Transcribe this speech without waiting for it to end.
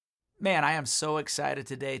Man, I am so excited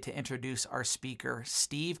today to introduce our speaker,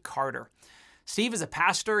 Steve Carter. Steve is a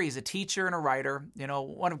pastor, he's a teacher and a writer.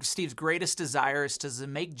 One of Steve's greatest desires is to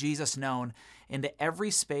make Jesus known into every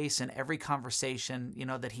space and every conversation,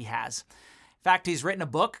 that he has. In fact, he's written a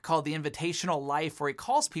book called The Invitational Life where he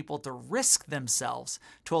calls people to risk themselves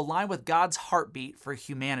to align with God's heartbeat for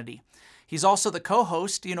humanity. He's also the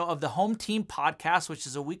co-host, of the Home Team Podcast, which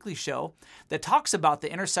is a weekly show that talks about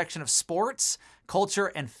the intersection of sports, culture,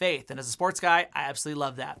 and faith. And as a sports guy, I absolutely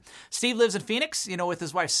love that. Steve lives in Phoenix, with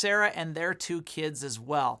his wife Sarah and their 2 kids as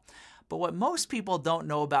well. But what most people don't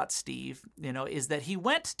know about Steve, is that he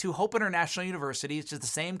went to Hope International University, which is the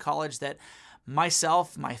same college that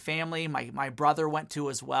myself, my family, my brother went to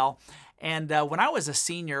as well. And when I was a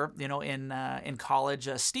senior, in college,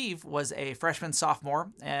 Steve was a freshman,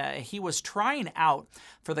 sophomore. He was trying out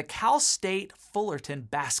for the Cal State Fullerton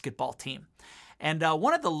basketball team. And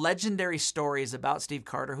one of the legendary stories about Steve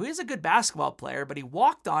Carter, who is a good basketball player, but he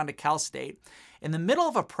walked on to Cal State in the middle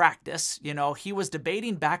of a practice. He was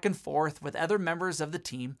debating back and forth with other members of the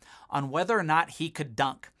team on whether or not he could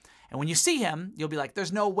dunk. And when you see him, you'll be like,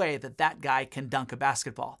 there's no way that guy can dunk a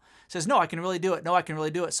basketball. He says, no, I can really do it. No, I can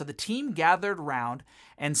really do it. So the team gathered around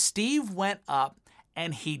and Steve went up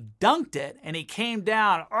and he dunked it and he came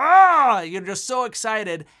down. You're just so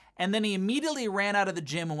excited. And then he immediately ran out of the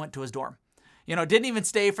gym and went to his dorm. Didn't even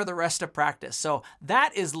stay for the rest of practice. So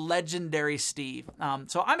that is legendary Steve.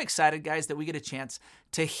 So I'm excited, guys, that we get a chance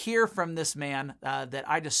to hear from this man that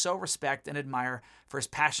I just so respect and admire for his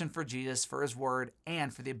passion for Jesus, for his word,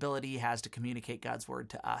 and for the ability he has to communicate God's word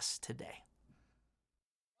to us today.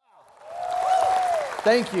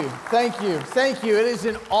 Thank you. It is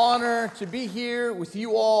an honor to be here with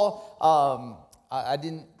you all. I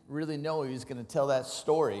didn't really know he was going to tell that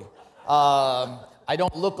story. I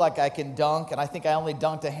don't look like I can dunk, and I think I only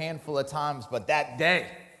dunked a handful of times, but that day,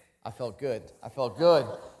 I felt good.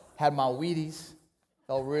 Had my Wheaties.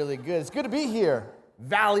 Felt really good. It's good to be here.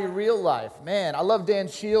 Valley Real Life. Man, I love Dan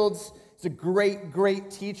Shields. He's a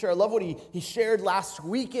great teacher. I love what he shared last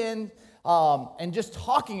weekend, and just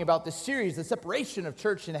talking about this series, the separation of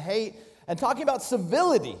church and hate, and talking about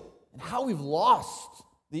civility and how we've lost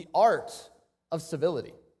the art of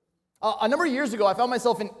civility. A number of years ago, I found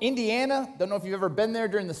myself in Indiana. Don't know if you've ever been there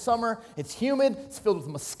during the summer. It's humid. It's filled with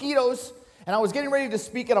mosquitoes. And I was getting ready to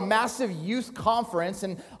speak at a massive youth conference.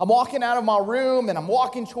 And I'm walking out of my room, and I'm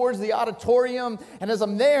walking towards the auditorium. And as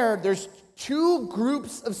I'm there, there's 2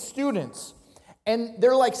 groups of students. And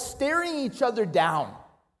they're like staring each other down.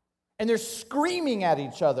 And they're screaming at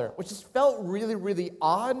each other, which just felt really, really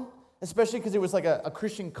odd, especially because it was like a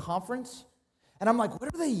Christian conference. And I'm like,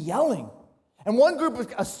 what are they yelling? And one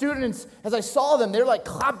group of students, as I saw them, they're like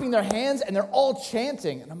clapping their hands and they're all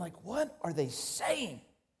chanting. And I'm like, what are they saying?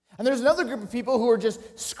 And there's another group of people who are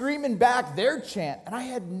just screaming back their chant. And I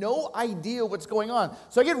had no idea what's going on.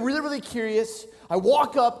 So I get really, really curious. I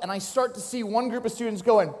walk up and I start to see one group of students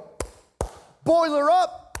going, boiler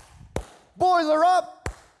up, boiler up,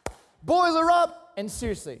 boiler up. And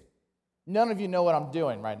seriously, none of you know what I'm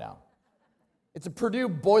doing right now. It's a Purdue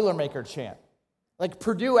Boilermaker chant. Like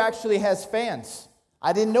Purdue actually has fans.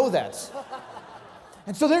 I didn't know that.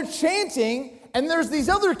 And so they're chanting, and there's these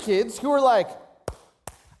other kids who are like,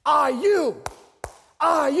 IU,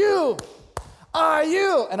 IU,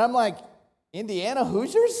 IU. And I'm like, Indiana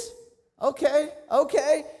Hoosiers? Okay.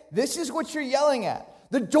 This is what you're yelling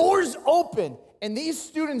at. The doors open, and these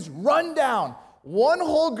students run down. One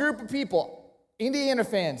whole group of people, Indiana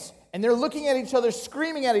fans, and they're looking at each other,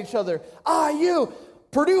 screaming at each other, IU.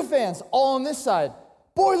 Purdue fans, all on this side,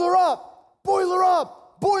 boiler up, boiler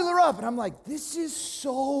up, boiler up. And I'm like, this is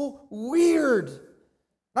so weird.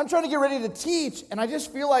 I'm trying to get ready to teach, and I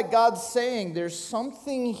just feel like God's saying there's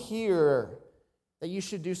something here that you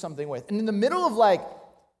should do something with. And in the middle of like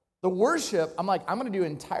the worship, I'm like, I'm going to do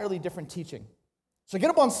entirely different teaching. So I get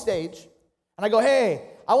up on stage, and I go, hey,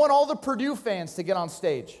 I want all the Purdue fans to get on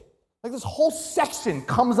stage. Like this whole section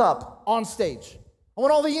comes up on stage. I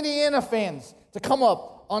want all the Indiana fans to come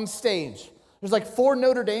up on stage. There's like 4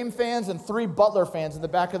 Notre Dame fans and 3 Butler fans in the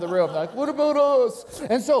back of the room. They're like, what about us?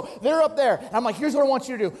 And so they're up there. And I'm like, here's what I want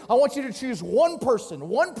you to do. I want you to choose one person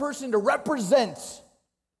to represent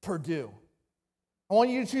Purdue. I want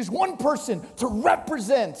you to choose one person to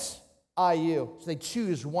represent IU. So they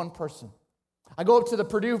choose one person. I go up to the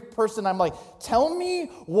Purdue person. I'm like, tell me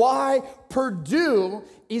why Purdue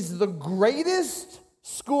is the greatest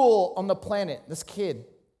school on the planet. This kid,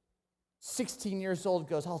 16 years old,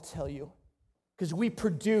 goes, I'll tell you. Because we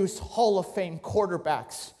produce Hall of Fame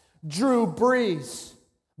quarterbacks. Drew Brees,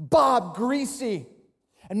 Bob Greasy.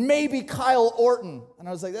 and maybe Kyle Orton. And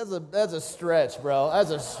I was like, that's a stretch, bro.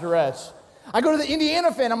 That's a stretch. I go to the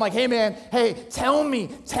Indiana fan. I'm like, hey, man, tell me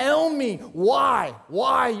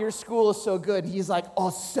why your school is so good. And he's like,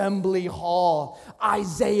 Assembly Hall,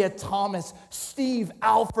 Isaiah Thomas, Steve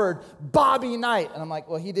Alford, Bobby Knight. And I'm like,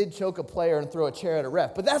 well, he did choke a player and throw a chair at a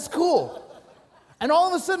ref, but that's cool. And all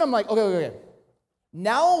of a sudden, I'm like, okay.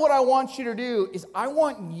 Now what I want you to do is I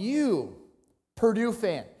want you, Purdue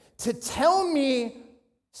fan, to tell me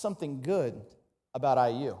something good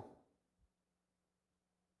about IU.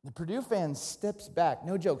 The Purdue fan steps back.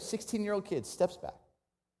 No joke, 16-year-old kid steps back.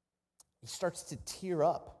 He starts to tear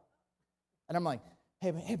up. And I'm like,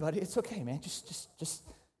 hey, buddy, it's okay, man. Just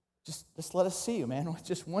let us see you, man.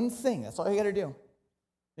 Just one thing. That's all you got to do. And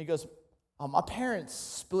he goes, my parents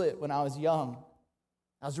split when I was young.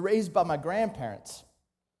 I was raised by my grandparents.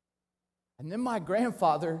 And then my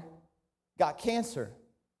grandfather got cancer.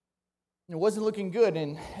 It wasn't looking good.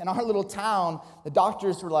 And in our little town, the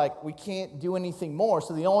doctors were like, we can't do anything more.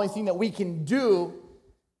 So the only thing that we can do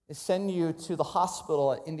is send you to the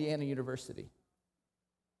hospital at Indiana University.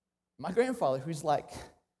 My grandfather, who's like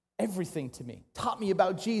everything to me, taught me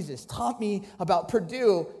about Jesus, taught me about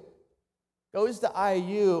Purdue, goes to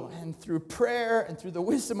IU, and through prayer and through the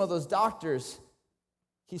wisdom of those doctors,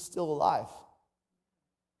 he's still alive.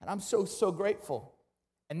 And I'm so grateful.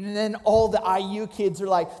 And then all the IU kids are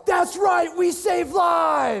like, that's right, we save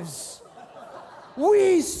lives.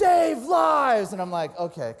 We save lives. And I'm like,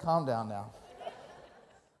 okay, calm down now.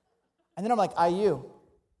 And then I'm like, IU,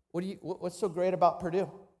 what's so great about Purdue?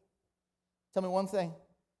 Tell me one thing.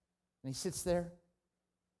 And he sits there,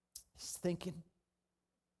 he's thinking.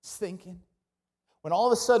 When all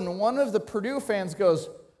of a sudden, one of the Purdue fans goes,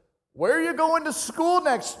 where are you going to school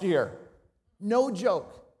next year? No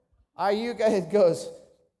joke. IU guy goes,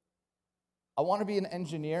 I want to be an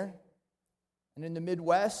engineer. And in the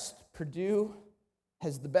Midwest, Purdue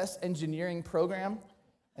has the best engineering program.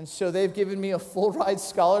 And so they've given me a full ride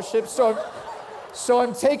scholarship. So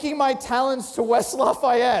I'm taking my talents to West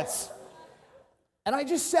Lafayette. And I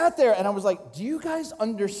just sat there and I was like, do you guys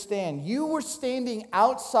understand? You were standing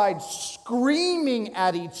outside screaming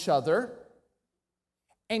at each other,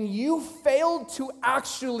 and you failed to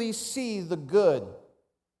actually see the good.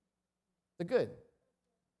 The good.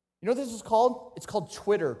 You know what this is called? It's called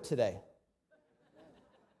Twitter today.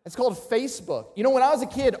 It's called Facebook. You know, when I was a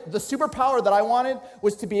kid, the superpower that I wanted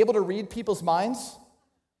was to be able to read people's minds.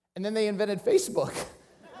 And then they invented Facebook.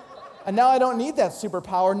 And now I don't need that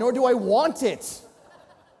superpower, nor do I want it.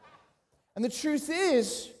 And the truth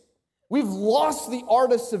is, we've lost the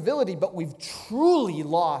art of civility, but we've truly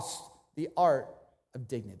lost the art of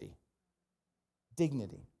dignity.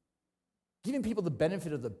 Dignity. Giving people the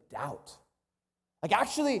benefit of the doubt. Like,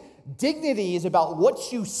 actually, dignity is about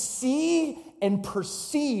what you see and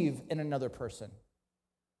perceive in another person.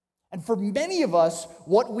 And for many of us,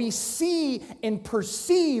 what we see and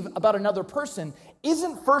perceive about another person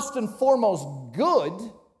isn't first and foremost good,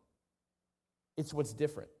 it's what's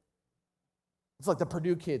different. It's like the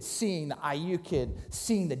Purdue kid seeing the IU kid,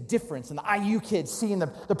 seeing the difference, and the IU kid seeing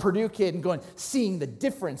the Purdue kid and going, seeing the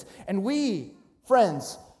difference. And we,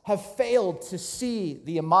 friends, have failed to see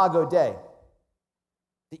the imago Dei,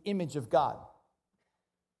 the image of God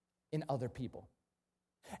in other people.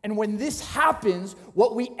 And when this happens,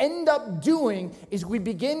 what we end up doing is we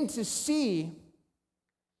begin to see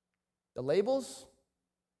the labels,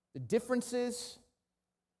 the differences,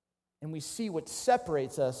 and we see what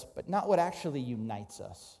separates us, but not what actually unites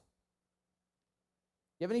us.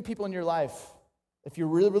 You have any people in your life, if you're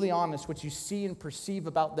really, really honest, what you see and perceive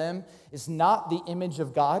about them is not the image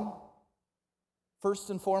of God, first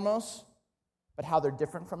and foremost, but how they're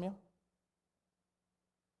different from you?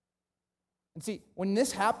 And see, when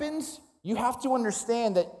this happens, you have to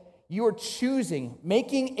understand that you are choosing,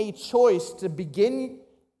 making a choice to begin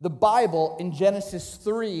the Bible in Genesis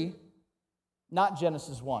 3, not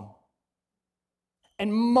Genesis 1.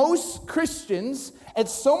 And most Christians, at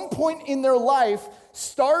some point in their life,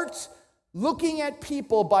 start looking at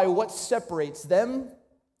people by what separates them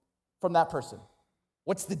from that person.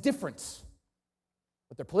 What's the difference?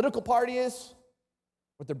 What their political party is,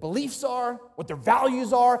 what their beliefs are, what their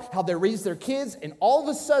values are, how they raise their kids, and all of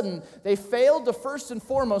a sudden, they failed to first and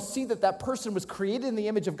foremost see that that person was created in the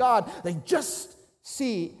image of God. They just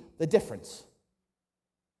see the difference.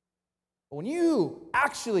 But when you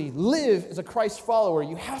actually live as a Christ follower,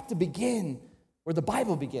 you have to begin where the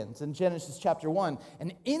Bible begins, in Genesis chapter 1.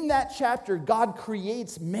 And in that chapter, God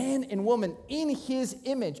creates man and woman in His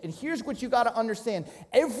image. And here's what you got to understand.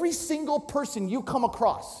 Every single person you come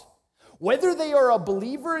across, Whether they are a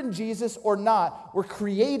believer in Jesus or not, were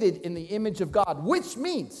created in the image of God, which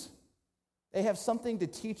means they have something to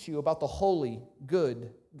teach you about the holy,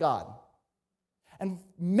 good God. And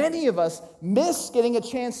many of us miss getting a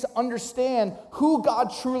chance to understand who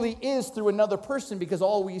God truly is through another person because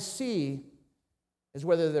all we see is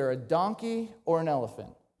whether they're a donkey or an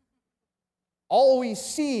elephant. All we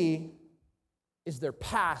see is their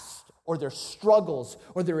past or their struggles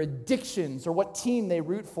or their addictions or what team they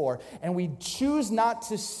root for, and we choose not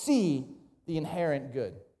to see the inherent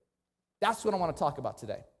good. That's what I want to talk about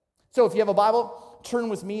today. So if you have a Bible, turn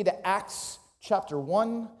with me to Acts chapter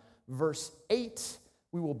 1, verse 8.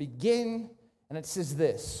 We will begin, and it says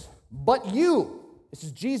this, "But you," this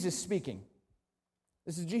is Jesus speaking.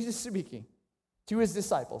 This is Jesus speaking to his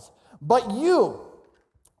disciples. "But you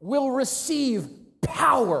will receive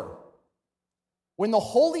power when the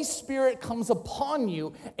Holy Spirit comes upon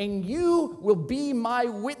you, and you will be my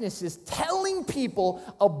witnesses, telling people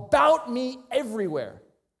about me everywhere.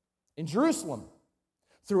 In Jerusalem,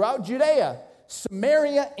 throughout Judea,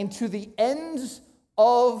 Samaria, and to the ends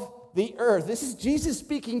of the earth." This is Jesus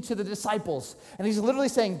speaking to the disciples. And he's literally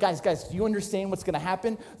saying, guys, do you understand what's going to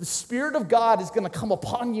happen? The Spirit of God is going to come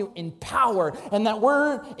upon you in power. And that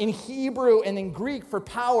word in Hebrew and in Greek for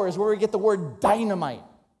power is where we get the word dynamite.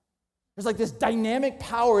 There's like this dynamic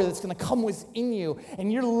power that's going to come within you,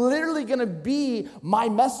 and you're literally going to be my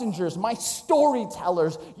messengers, my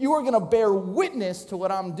storytellers. You are going to bear witness to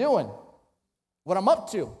what I'm doing, what I'm up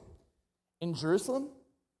to in Jerusalem,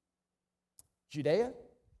 Judea,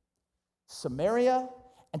 Samaria,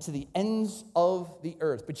 and to the ends of the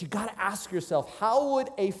earth. But you got to ask yourself, how would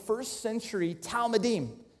a first century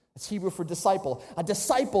Talmudim, that's Hebrew for disciple, a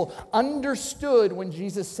disciple understood when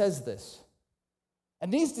Jesus says this?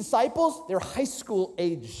 And these disciples, they're high school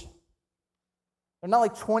age. They're not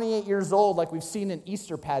like 28 years old like we've seen in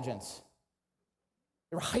Easter pageants.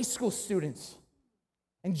 They're high school students.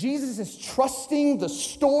 And Jesus is trusting the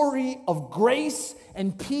story of grace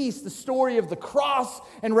and peace, the story of the cross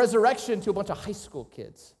and resurrection to a bunch of high school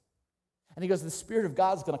kids. And he goes, the Spirit of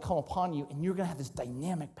God is going to come upon you, and you're going to have this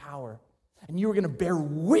dynamic power, and you are going to bear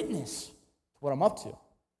witness to what I'm up to.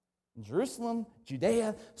 In Jerusalem,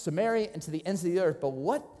 Judea, Samaria, and to the ends of the earth. But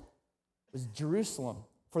what was Jerusalem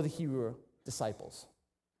for the Hebrew disciples?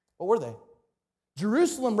 What were they?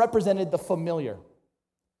 Jerusalem represented the familiar.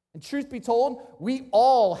 And truth be told, we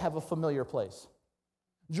all have a familiar place.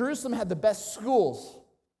 Jerusalem had the best schools.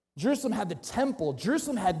 Jerusalem had the temple.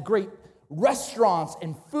 Jerusalem had great restaurants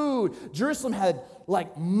and food. Jerusalem had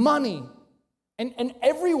like money. And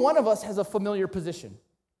every one of us has a familiar position.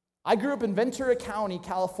 I grew up in Ventura County,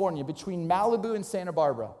 California, between Malibu and Santa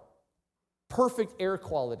Barbara. Perfect air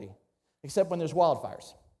quality, except when there's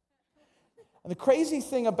wildfires. And the crazy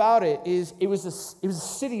thing about it is it was a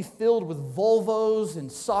city filled with Volvos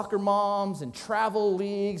and soccer moms and travel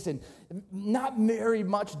leagues and not very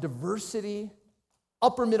much diversity,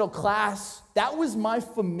 upper middle class. That was my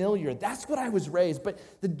familiar. That's what I was raised. But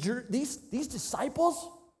these disciples,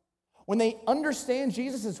 when they understand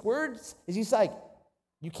Jesus' words, he's like,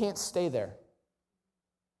 you can't stay there.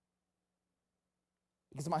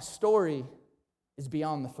 Because my story is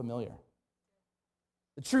beyond the familiar.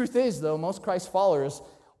 The truth is, though, most Christ followers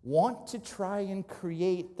want to try and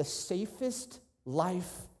create the safest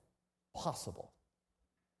life possible.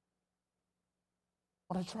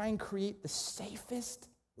 Want to try and create the safest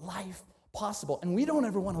life possible. And we don't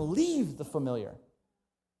ever want to leave the familiar.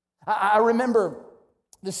 I remember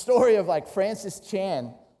the story of like Francis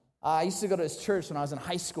Chan. I used to go to his church when I was in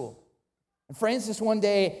high school. And Francis one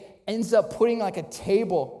day ends up putting like a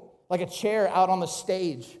table, like a chair out on the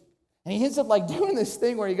stage. And he ends up like doing this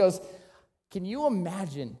thing where he goes, can you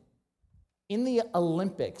imagine in the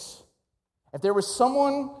Olympics, if there was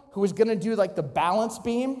someone who was going to do like the balance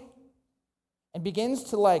beam and begins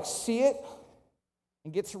to like see it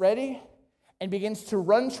and gets ready and begins to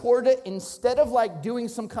run toward it, instead of like doing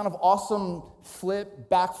some kind of awesome flip,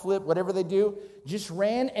 backflip, whatever they do, just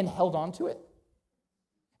ran and held on to it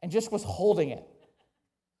and just was holding it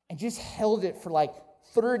and just held it for like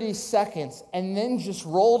 30 seconds and then just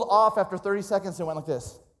rolled off after 30 seconds and went like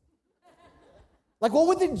this. Like, what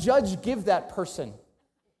would the judge give that person?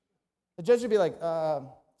 The judge would be like,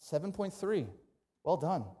 7.3. Well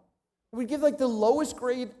done. We'd give like the lowest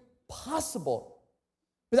grade possible.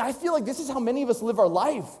 But I feel like this is how many of us live our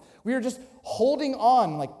life. We are just holding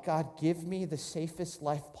on, like, God, give me the safest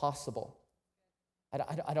life possible.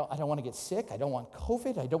 I don't want to get sick. I don't want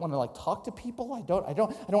COVID. I don't want to talk to people. I don't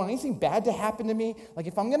want anything bad to happen to me.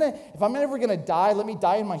 If I'm ever gonna die, let me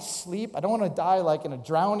die in my sleep. I don't want to die in a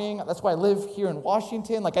drowning. That's why I live here in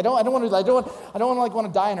Washington. I don't want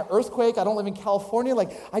to die in an earthquake. I don't live in California.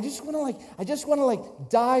 I just want to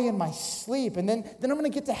die in my sleep. And then I'm gonna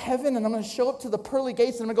get to heaven and I'm gonna show up to the pearly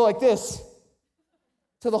gates and I'm gonna go like this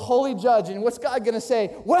to the holy judge. And what's God gonna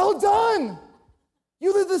say? Well done.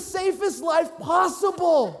 You live the safest life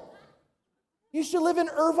possible. You should live in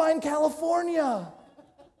Irvine, California.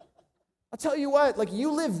 I'll tell you what,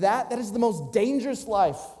 you live that is the most dangerous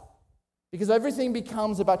life because everything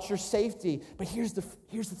becomes about your safety. But here's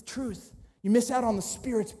the truth. You miss out on the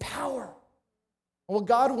Spirit's power. And what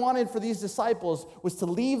God wanted for these disciples was to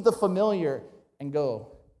leave the familiar and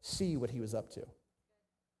go see what he was up to.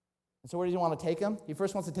 And so where does he want to take them? He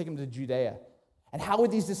first wants to take them to Judea. And how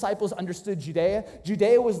would these disciples understood Judea?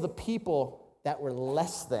 Judea was the people that were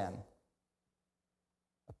less than.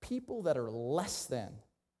 A people that are less than.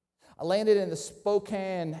 I landed in the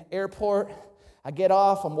Spokane airport. I get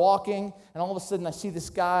off, I'm walking, and all of a sudden I see this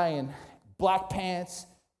guy in black pants,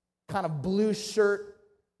 kind of blue shirt.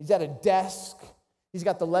 He's at a desk. He's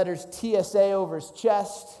got the letters TSA over his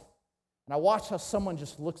chest. And I watch how someone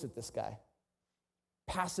just looks at this guy.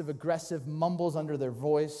 Passive aggressive, mumbles under their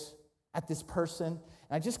voice at this person,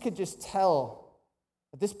 and I could tell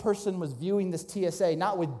that this person was viewing this TSA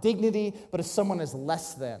not with dignity, but as someone as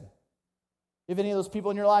less than. You have any of those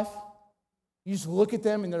people in your life? You just look at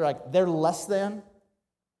them and they're less than?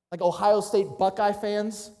 Like Ohio State Buckeye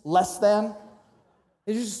fans, less than?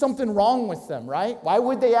 There's just something wrong with them, right? Why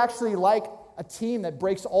would they actually like a team that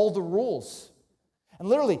breaks all the rules? And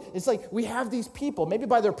literally, it's we have these people, maybe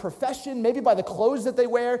by their profession, maybe by the clothes that they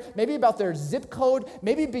wear, maybe about their zip code,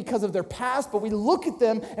 maybe because of their past, but we look at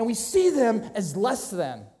them and we see them as less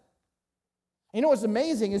than. You know what's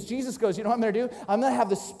amazing is Jesus goes, you know what I'm going to do? I'm going to have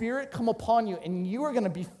the Spirit come upon you, and you are going to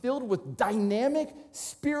be filled with dynamic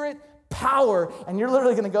Spirit power, and you're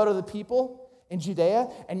literally going to go to the people in Judea,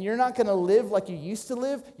 and you're not going to live like you used to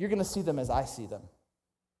live. You're going to see them as I see them.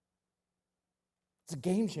 It's a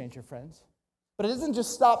game changer, friends. But it doesn't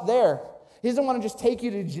just stop there. He doesn't want to just take you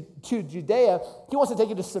to Judea. He wants to take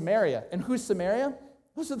you to Samaria. And who's Samaria?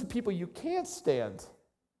 Those are the people you can't stand.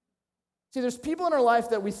 See, there's people in our life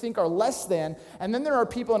that we think are less than, and then there are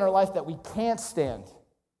people in our life that we can't stand.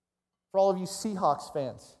 For all of you Seahawks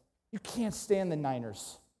fans, you can't stand the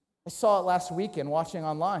Niners. I saw it last weekend watching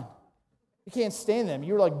online. You can't stand them.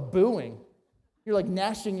 You were booing. You're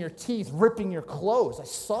gnashing your teeth, ripping your clothes. I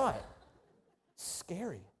saw it. It's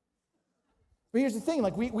scary. But here's the thing,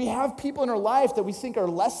 we have people in our life that we think are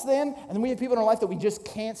less than, and then we have people in our life that we just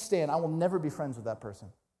can't stand. I will never be friends with that person.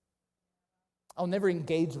 I'll never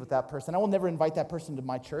engage with that person. I will never invite that person to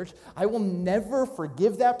my church. I will never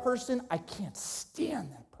forgive that person. I can't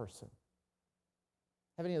stand that person.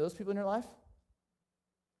 Have any of those people in your life?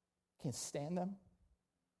 Can't stand them.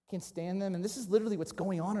 Can't stand them. And this is literally what's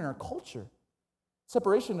going on in our culture.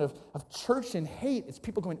 Separation of church and hate. It's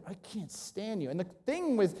people going, I can't stand you. And the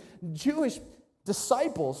thing with Jewish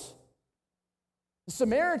disciples, the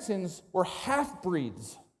Samaritans were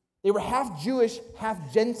half-breeds. They were half Jewish,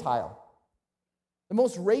 half Gentile. The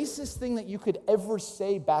most racist thing that you could ever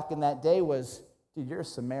say back in that day was, dude, you're a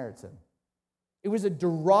Samaritan. It was a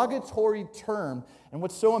derogatory term. And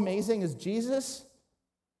what's so amazing is Jesus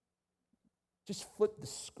just flipped the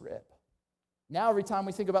script. Now every time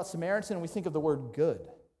we think about Samaritan, we think of the word good.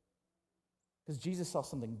 Because Jesus saw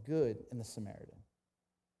something good in the Samaritan.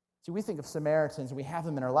 See, we think of Samaritans and we have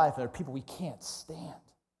them in our life, and they're people we can't stand.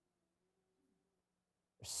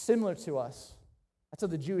 They're similar to us. That's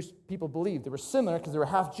what the Jewish people believed. They were similar because they were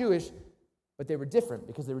half Jewish, but they were different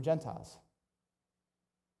because they were Gentiles.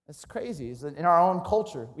 That's crazy. In our own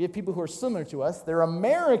culture, we have people who are similar to us. They're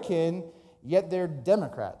American, yet they're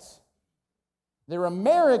Democrats. They're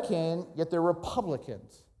American, yet they're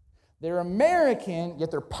Republicans. They're American,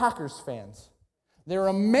 yet they're Packers fans. They're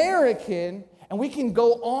American, and we can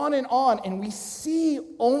go on, and we see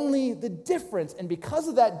only the difference. And because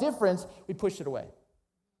of that difference, we push it away.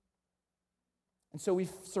 And so we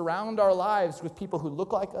surround our lives with people who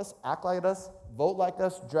look like us, act like us, vote like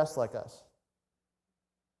us, dress like us.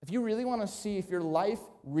 If you really want to see if your life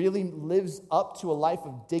really lives up to a life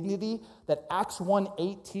of dignity that Acts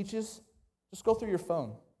 1:8 teaches, just go through your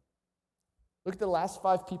phone. Look at the last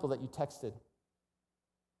 5 people that you texted.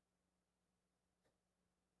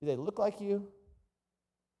 Do they look like you?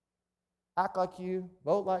 Act like you?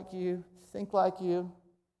 Vote like you? Think like you?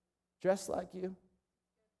 Dress like you?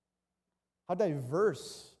 How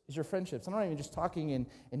diverse is your friendships? I'm not even just talking in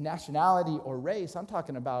nationality or race. I'm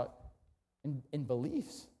talking about in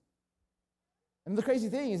beliefs. And the crazy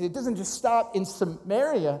thing is, it doesn't just stop in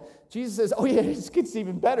Samaria. Jesus says, oh yeah, it gets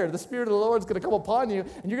even better. The Spirit of the Lord is going to come upon you,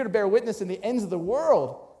 and you're going to bear witness in the ends of the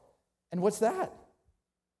world. And what's that?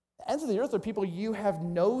 The ends of the earth are people you have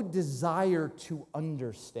no desire to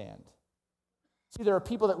understand. See, there are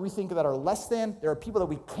people that we think that are less than, there are people that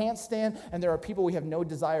we can't stand, and there are people we have no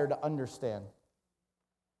desire to understand.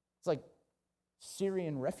 It's like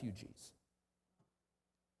Syrian refugees.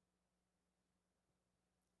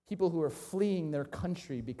 People who are fleeing their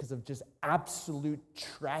country because of just absolute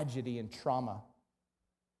tragedy and trauma.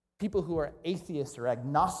 People who are atheists or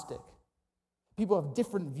agnostic. People who have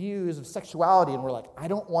different views of sexuality, and we're like, I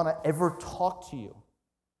don't want to ever talk to you.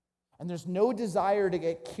 And there's no desire to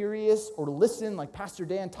get curious or listen, like Pastor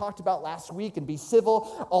Dan talked about last week, and be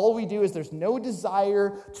civil. All we do is there's no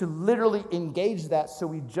desire to literally engage that, so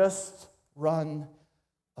we just run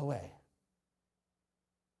away.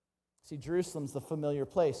 See, Jerusalem's the familiar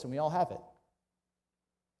place, and we all have it.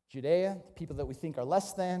 Judea, the people that we think are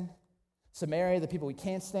less than. Samaria, the people we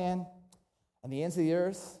can't stand. And the ends of the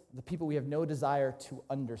earth, the people we have no desire to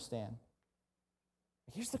understand.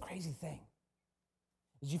 Here's the crazy thing.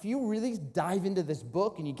 Is if you really dive into this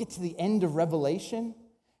book and you get to the end of Revelation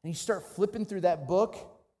and you start flipping through that book,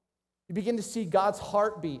 you begin to see God's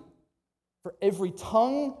heartbeat for every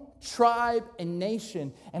tongue, tribe, and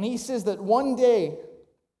nation. And he says that one day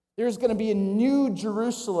there's going to be a new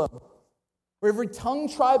Jerusalem where every tongue,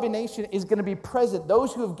 tribe, and nation is going to be present.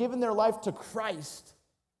 Those who have given their life to Christ.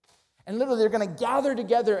 And literally they're going to gather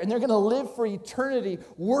together and they're going to live for eternity,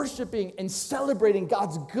 worshiping and celebrating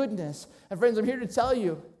God's goodness. And friends, I'm here to tell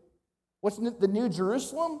you, what's the new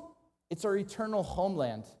Jerusalem? It's our eternal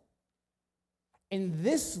homeland. And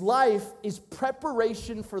this life is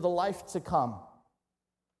preparation for the life to come.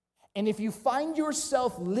 And if you find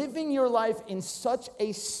yourself living your life in such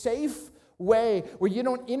a safe way where you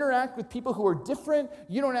don't interact with people who are different,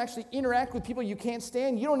 you don't actually interact with people you can't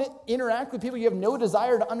stand, you don't interact with people you have no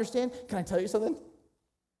desire to understand, can I tell you something?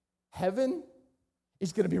 Heaven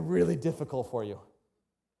is going to be really difficult for you.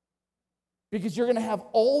 Because you're going to have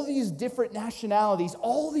all these different nationalities,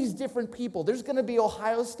 all these different people. There's going to be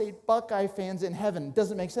Ohio State Buckeye fans in heaven. It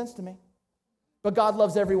doesn't make sense to me. But God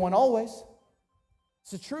loves everyone always.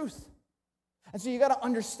 It's the truth. And so you got to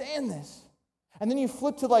understand this. And then you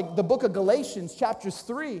flip to like the book of Galatians, chapters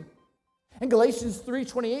 3. And Galatians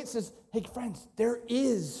 3:28 says, hey friends, there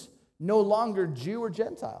is no longer Jew or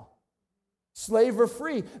Gentile, slave or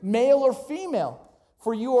free, male or female,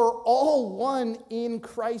 for you are all one in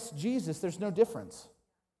Christ Jesus. There's no difference.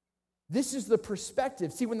 This is the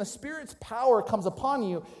perspective. See, when the Spirit's power comes upon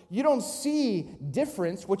you, you don't see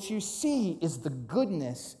difference. What you see is the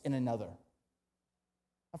goodness in another.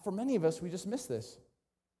 And for many of us, we just miss this.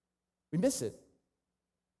 We miss it.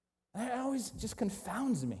 And it always just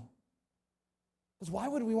confounds me. Because why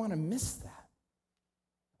would we want to miss that?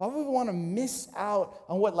 Why would we want to miss out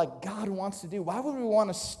on what like God wants to do? Why would we want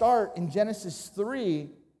to start in Genesis 3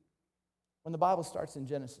 when the Bible starts in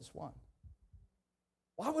Genesis 1?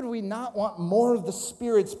 Why would we not want more of the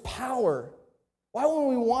Spirit's power? Why would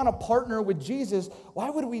we want to partner with Jesus? Why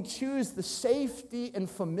would we choose the safety and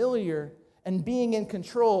familiar and being in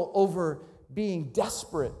control over being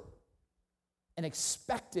desperate and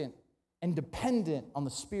expectant and dependent on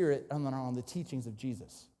the Spirit and on the teachings of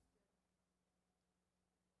Jesus?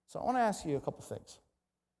 So I want to ask you a couple things.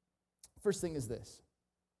 First thing is this.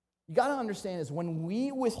 You got to understand is when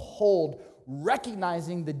we withhold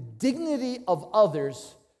recognizing the dignity of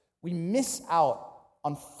others, we miss out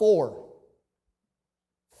on four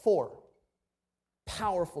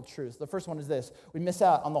powerful truths. The first one is this. We miss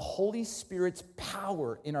out on the Holy Spirit's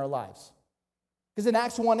power in our lives. Because in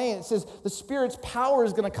Acts 1:8, it says the Spirit's power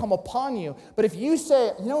is going to come upon you. But if you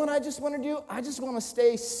say, you know what I just want to do? I just want to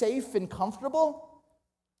stay safe and comfortable.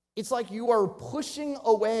 It's like you are pushing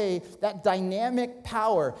away that dynamic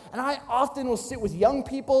power. And I often will sit with young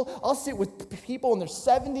people. I'll sit with people in their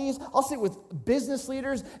 70s. I'll sit with business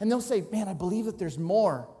leaders. And they'll say, man, I believe that there's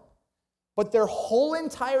more. But their whole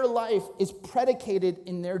entire life is predicated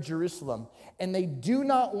in their Jerusalem. And they do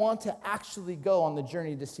not want to actually go on the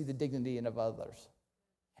journey to see the dignity of others.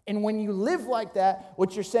 And when you live like that,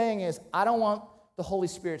 what you're saying is, I don't want the Holy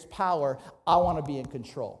Spirit's power. I want to be in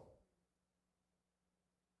control.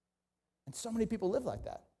 And so many people live like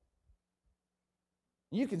that.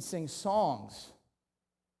 You can sing songs.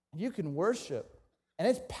 You can worship. And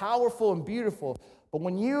it's powerful and beautiful. But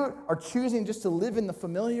when you are choosing just to live in the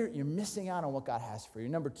familiar, you're missing out on what God has for you.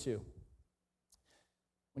 Number two,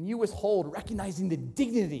 when you withhold recognizing the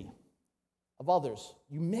dignity of others,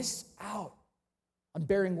 you miss out on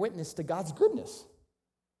bearing witness to God's goodness.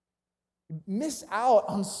 You miss out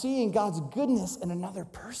on seeing God's goodness in another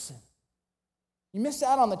person. You miss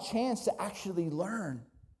out on the chance to actually learn.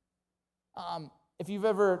 If you've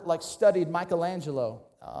ever studied Michelangelo,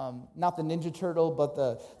 not the Ninja Turtle, but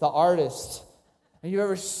the artist, and you've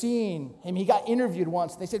ever seen him, he got interviewed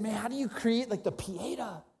once, and they said, man, how do you create the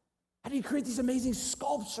Pieta? How do you create these amazing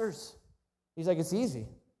sculptures? He's like, it's easy.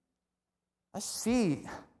 I see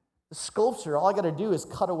the sculpture, all I got to do is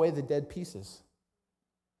cut away the dead pieces.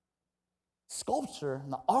 Sculpture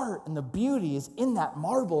and the art and the beauty is in that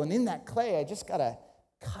marble and in that clay. I just got to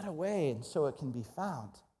cut away and so it can be found.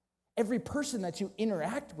 Every person that you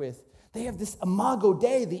interact with, they have this imago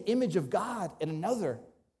Dei, the image of God in another.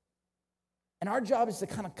 And our job is to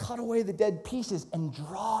kind of cut away the dead pieces and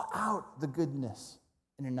draw out the goodness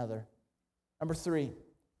in another. Number 3,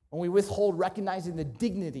 when we withhold recognizing the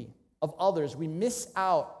dignity of others, we miss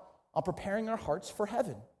out on preparing our hearts for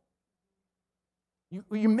heaven.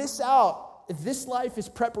 You miss out. If this life is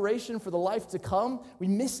preparation for the life to come, we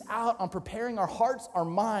miss out on preparing our hearts, our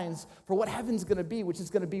minds for what heaven's going to be, which is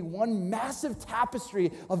going to be one massive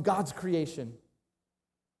tapestry of God's creation.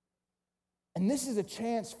 And this is a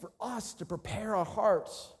chance for us to prepare our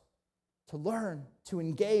hearts to learn, to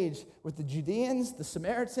engage with the Judeans, the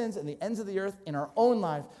Samaritans, and the ends of the earth in our own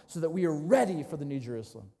life so that we are ready for the New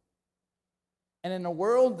Jerusalem. And in a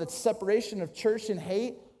world that's separation of church and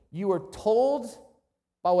hate, you are told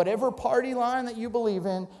by whatever party line that you believe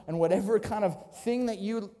in and whatever kind of thing that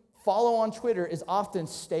you follow on Twitter is often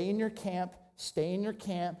stay in your camp, stay in your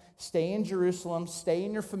camp, stay in Jerusalem, stay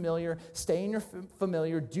in your familiar, stay in your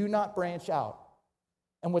familiar, do not branch out.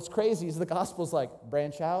 And what's crazy is the gospel's like,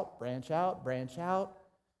 branch out, branch out, branch out,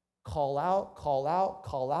 call out, call out,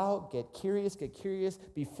 call out, get curious,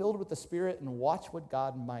 be filled with the Spirit, and watch what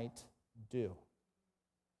God might do.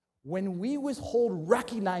 When we withhold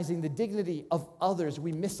recognizing the dignity of others,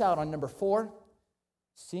 we miss out on number 4,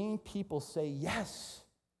 seeing people say yes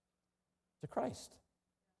to Christ.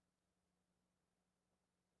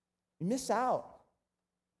 You miss out.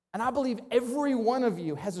 And I believe every one of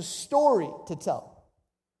you has a story to tell.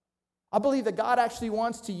 I believe that God actually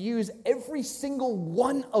wants to use every single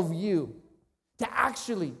one of you to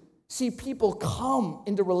actually see people come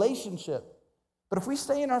into relationship. But if we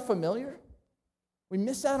stay in our familiar, we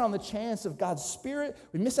miss out on the chance of God's Spirit.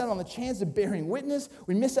 We miss out on the chance of bearing witness.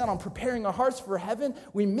 We miss out on preparing our hearts for heaven.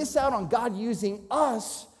 We miss out on God using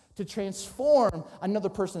us to transform another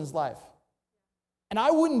person's life. And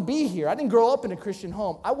I wouldn't be here. I didn't grow up in a Christian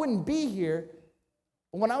home. I wouldn't be here.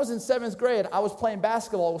 When I was in 7th grade, I was playing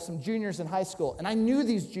basketball with some juniors in high school. And I knew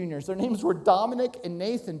these juniors. Their names were Dominic and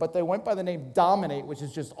Nathan, but they went by the name Dominate, which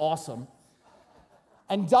is just awesome.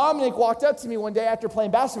 And Dominic walked up to me one day after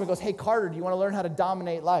playing basketball and goes, hey, Carter, do you want to learn how to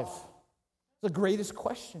dominate life? It's the greatest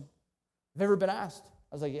question I've ever been asked.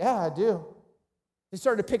 I was like, yeah, I do. They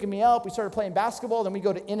started picking me up. We started playing basketball. Then we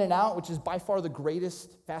go to In-N-Out, which is by far the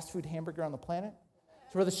greatest fast food hamburger on the planet.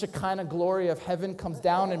 It's where the Shekinah glory of heaven comes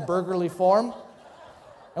down in burgerly form.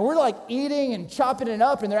 And we're like eating and chopping it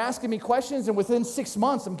up, and they're asking me questions, and within 6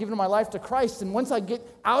 months, I'm giving my life to Christ. And once I get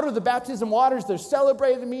out of the baptism waters, they're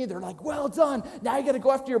celebrating me. They're like, well done. Now you got to go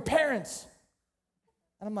after your parents.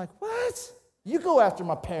 And I'm like, what? You go after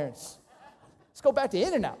my parents. Let's go back to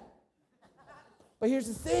In-N-Out. But here's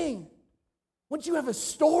the thing. Once you have a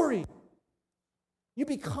story, you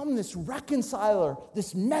become this reconciler,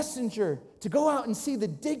 this messenger to go out and see the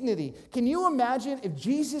dignity. Can you imagine if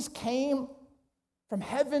Jesus came from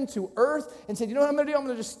heaven to earth and said, you know what I'm going to do? I'm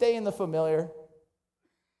going to just stay in the familiar.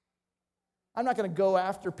 I'm not going to go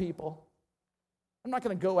after people. I'm not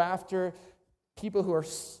going to go after people who are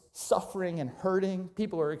suffering and hurting,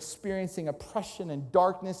 people who are experiencing oppression and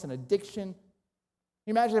darkness and addiction. Can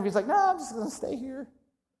you imagine if he's like, no, I'm just going to stay here.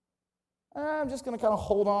 I'm just going to kind of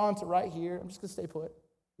hold on to right here. I'm just going to stay put.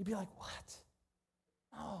 You'd be like, what?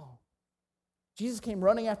 No. Jesus came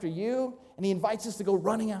running after you, and he invites us to go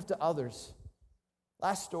running after others.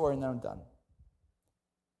 Last story, and then I'm done.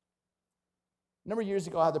 A number of years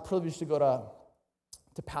ago, I had the privilege to go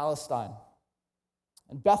to Palestine.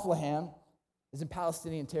 And Bethlehem is in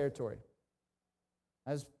Palestinian territory.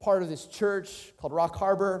 I was part of this church called Rock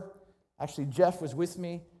Harbor. Actually, Jeff was with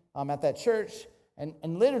me at that church. And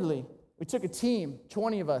literally, we took a team,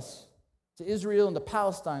 20 of us, to Israel and to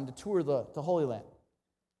Palestine to tour the Holy Land.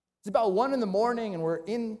 It's about 1 a.m, and we're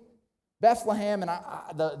in Bethlehem, and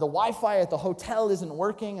the Wi-Fi at the hotel isn't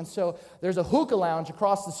working, and so there's a hookah lounge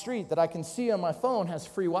across the street that I can see on my phone has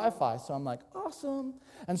free Wi-Fi, so I'm like, awesome.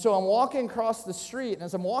 And so I'm walking across the street, and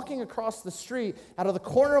as I'm walking across the street, out of the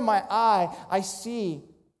corner of my eye, I see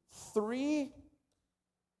 3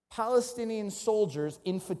 Palestinian soldiers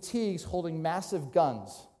in fatigues holding massive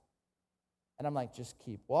guns. And I'm like, just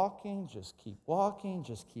keep walking, just keep walking,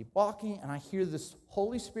 just keep walking. And I hear this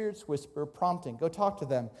Holy Spirit's whisper prompting, go talk to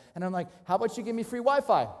them. And I'm like, how about you give me free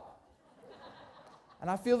Wi-Fi?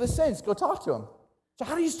 And I feel the sense, go talk to them. So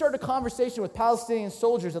how do you start a conversation with Palestinian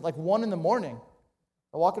soldiers at like 1 a.m?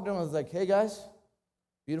 I walk up to them and I was like, hey guys,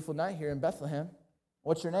 beautiful night here in Bethlehem.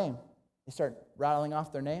 What's your name? They start rattling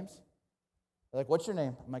off their names. They're like, what's your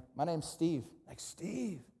name? I'm like, my name's Steve. Like,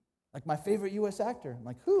 Steve, like my favorite U.S. actor. I'm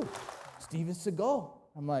like, who? Steven Seagal.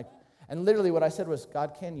 I'm like, and literally what I said was,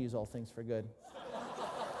 God can use all things for good.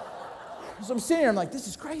 So I'm sitting here, I'm like, this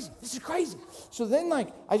is crazy. So then like,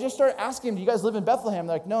 I just started asking them, do you guys live in Bethlehem?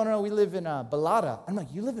 They're like, no, we live in Balata. I'm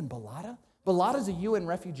like, you live in Balata? Balata is a UN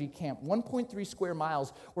refugee camp, 1.3 square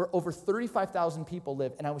miles, where over 35,000 people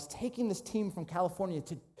live. And I was taking this team from California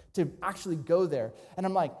to actually go there. And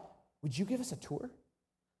I'm like, would you give us a tour?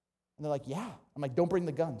 And they're like, yeah. I'm like, don't bring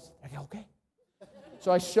the guns. I'm like, okay.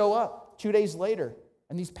 So I show up 2 days later,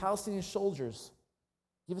 and these Palestinian soldiers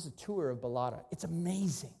give us a tour of Balata. It's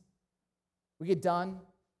amazing. We get done.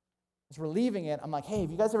 As we're leaving it, I'm like, hey,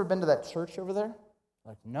 have you guys ever been to that church over there?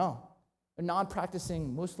 They're like, no. They're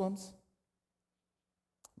non-practicing Muslims.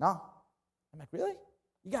 No. I'm like, really?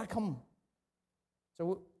 You got to come.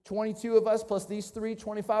 So 22 of us plus these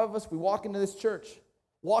 25 of us, we walk into this church,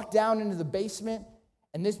 walk down into the basement,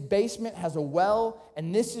 and this basement has a well,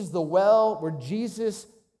 and this is the well where Jesus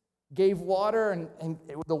gave water, and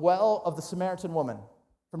it was the well of the Samaritan woman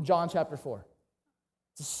from John chapter 4.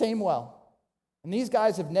 It's the same well. And these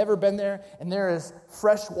guys have never been there, and there is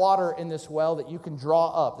fresh water in this well that you can draw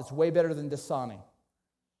up. That's way better than Dasani.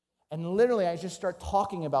 And literally, I just start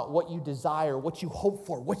talking about what you desire, what you hope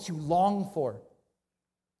for, what you long for.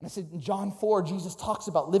 And I said, in John 4, Jesus talks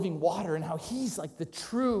about living water and how he's like the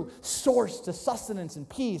true source to sustenance and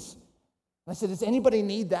peace. And I said, does anybody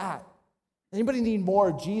need that? Anybody need more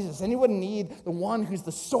of Jesus? Anybody need the one who's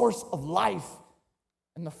the source of life?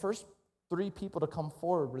 And the first 3 people to come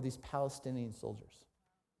forward were these Palestinian soldiers.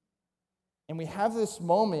 And we have this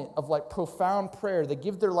moment of like profound prayer. They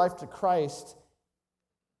give their life to Christ.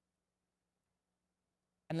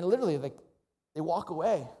 And then literally, like, they walk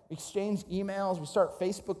away. We exchange emails. We start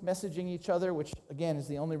Facebook messaging each other, which, again, is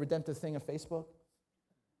the only redemptive thing of Facebook.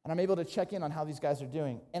 And I'm able to check in on how these guys are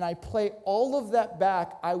doing. And I play all of that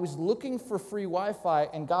back. I was looking for free Wi-Fi,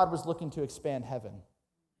 and God was looking to expand heaven.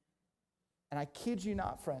 And I kid you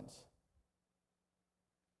not, friends,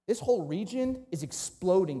 this whole region is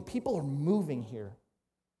exploding. People are moving here.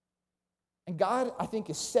 And God, I think,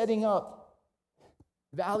 is setting up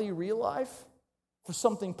Valley Real Life for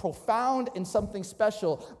something profound and something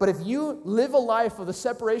special. But if you live a life of the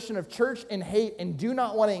separation of church and hate and do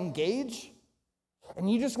not want to engage, and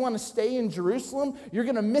you just want to stay in Jerusalem, you're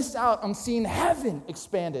going to miss out on seeing heaven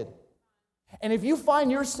expanded. And if you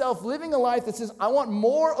find yourself living a life that says, I want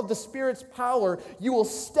more of the Spirit's power, you will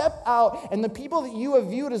step out, and the people that you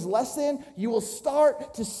have viewed as less than, you will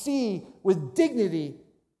start to see with dignity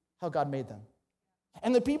how God made them.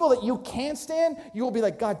 And the people that you can't stand, you will be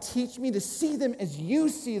like, God, teach me to see them as you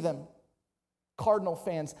see them. Cardinal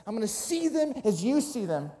fans, I'm going to see them as you see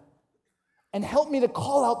them. And help me to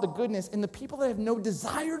call out the goodness. And the people that have no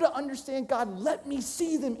desire to understand God, let me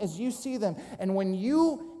see them as you see them. And when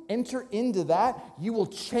you enter into that, you will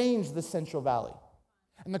change the Central Valley.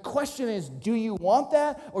 And the question is, do you want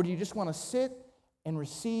that? Or do you just want to sit and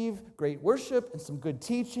receive great worship and some good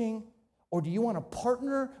teaching? Or do you want to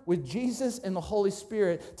partner with Jesus and the Holy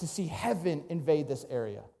Spirit to see heaven invade this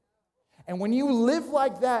area? And when you live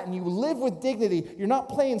like that and you live with dignity, you're not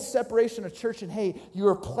playing separation of church and hate. You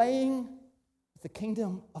are playing the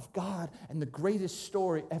kingdom of God and the greatest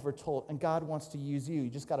story ever told. And God wants to use you. You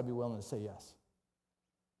just got to be willing to say yes.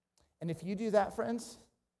 And if you do that, friends,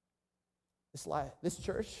 this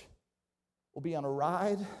church will be on a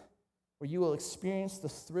ride where you will experience the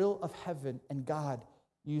thrill of heaven and God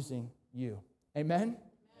using you. Amen?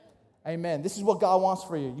 Amen. This is what God wants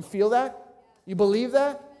for you. You feel that? You believe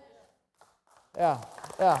that? Yeah.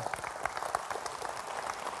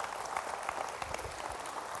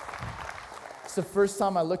 It's the first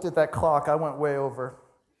time I looked at that clock. I went way over.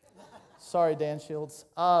 Sorry, Dan Shields.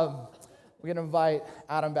 We're going to invite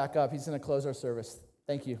Adam back up. He's going to close our service.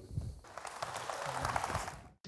 Thank you.